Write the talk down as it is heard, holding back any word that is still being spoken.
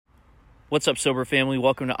What's up, sober family?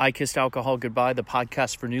 Welcome to I Kissed Alcohol Goodbye, the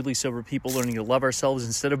podcast for newly sober people learning to love ourselves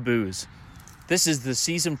instead of booze. This is the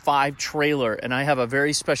Season 5 trailer, and I have a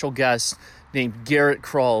very special guest named Garrett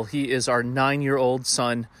Krull. He is our 9-year-old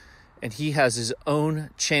son, and he has his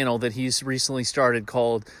own channel that he's recently started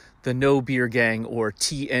called the No Beer Gang, or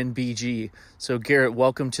TNBG. So, Garrett,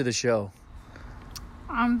 welcome to the show.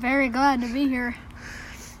 I'm very glad to be here.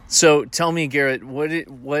 So, tell me, Garrett,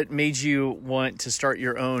 what made you want to start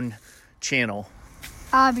your own channel?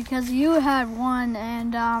 Because you had one,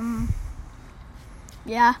 and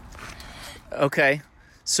yeah. Okay,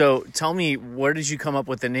 so tell me, where did you come up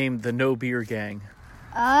with the name the No Beer Gang?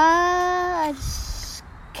 I just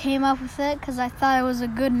came up with it because I thought it was a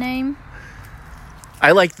good name.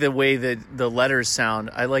 I like the way that the letters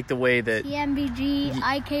sound. I like the way that TNBG,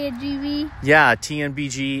 IKGB. Yeah,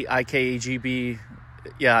 TNBG, IKAGB.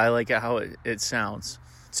 Yeah, I like how it sounds.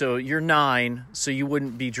 So you're 9, so you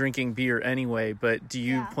wouldn't be drinking beer anyway, but do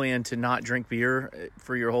you plan to not drink beer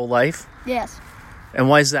for your whole life? Yes. And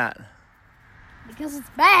why is that? Because it's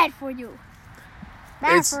bad for you.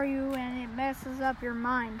 For you, and it messes up your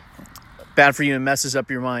mind. Bad for you and messes up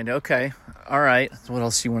your mind. Okay. All right. So what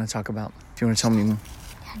else do you want to talk about? Do you want to tell me? Yeah,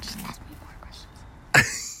 just ask me more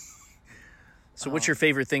questions. So what's your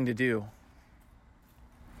favorite thing to do?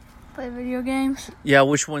 Play video games. Yeah,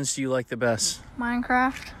 which ones do you like the best?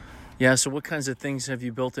 Minecraft. Yeah, so what kinds of things have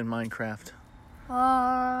you built in Minecraft?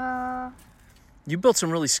 You built some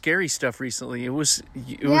really scary stuff recently. It was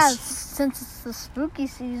since it's the spooky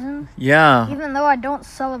season. Yeah. Even though I don't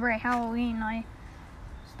celebrate Halloween, I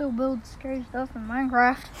still build scary stuff in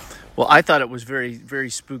Minecraft. Well, I thought it was very, very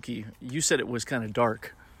spooky. You said it was kind of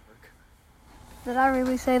dark. Did I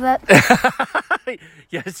really say that?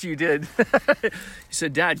 Yes, you did. You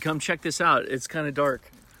said, Dad, come check this out. It's kind of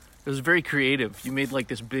dark. It was very creative. You made like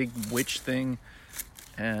this big witch thing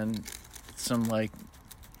and some like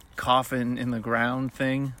coffin in the ground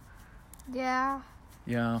thing. Yeah.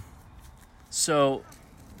 Yeah. So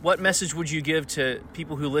what message would you give to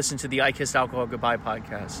people who listen to the I Kissed Alcohol Goodbye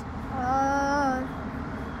podcast?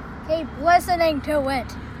 Keep listening to it.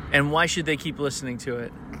 And why should they keep listening to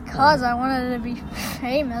it? Because I wanted to be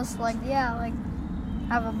famous. Like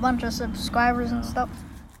have a bunch of subscribers and stuff.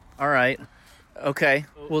 All right. Okay.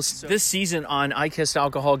 Well, this season on I Kissed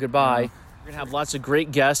Alcohol Goodbye, we're going to have lots of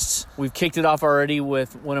great guests. We've kicked it off already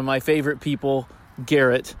with one of my favorite people,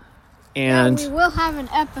 Garrett. And we will have an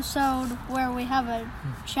episode where we have a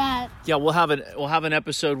chat. Yeah, we'll have an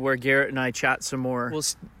episode where Garrett and I chat some more. Well,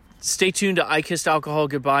 stay tuned to I Kissed Alcohol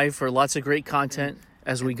Goodbye for lots of great content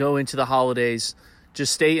as we go into the holidays.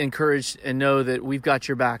 Just stay encouraged and know that we've got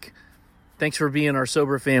your back. Thanks for being our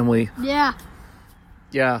sober family. Yeah.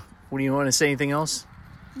 Yeah. What do you want to say? Anything else?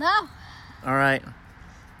 No. All right.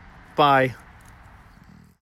 Bye.